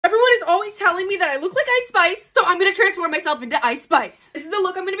is always telling me that I look like Ice Spice, so I'm gonna transform myself into Ice Spice. This is the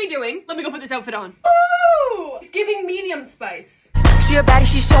look I'm gonna be doing. Let me go put this outfit on. Ooh, it's giving medium spice. She a baddie,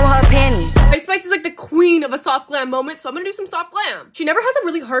 she showing her panties. Ice Spice is like the queen of a soft glam moment, so I'm gonna do some soft glam. She never has a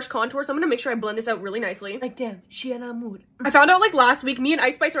really harsh contour, so I'm gonna make sure I blend this out really nicely. Like, damn, she en amour. I found out like last week, me and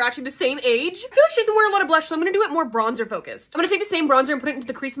Ice Spice are actually the same age. I feel like she doesn't wear a lot of blush, so I'm gonna do it more bronzer focused. I'm gonna take the same bronzer and put it into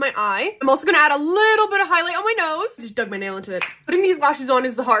the crease of my eye. I'm also gonna add a little bit of highlight on my nose. I just dug my nail into it. Putting these lashes on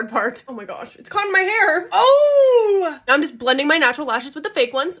is the hard part. Oh my gosh, it's caught in my hair. Oh! Now I'm just blending my natural lashes with the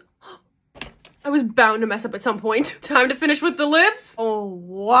fake ones. I was bound to mess up at some point. Time to finish with the lips. Oh,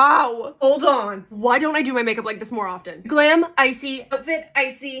 wow. Hold on. Why don't I do my makeup like this more often? Glam, icy. Outfit,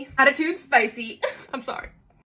 icy. Attitude, spicy. I'm sorry.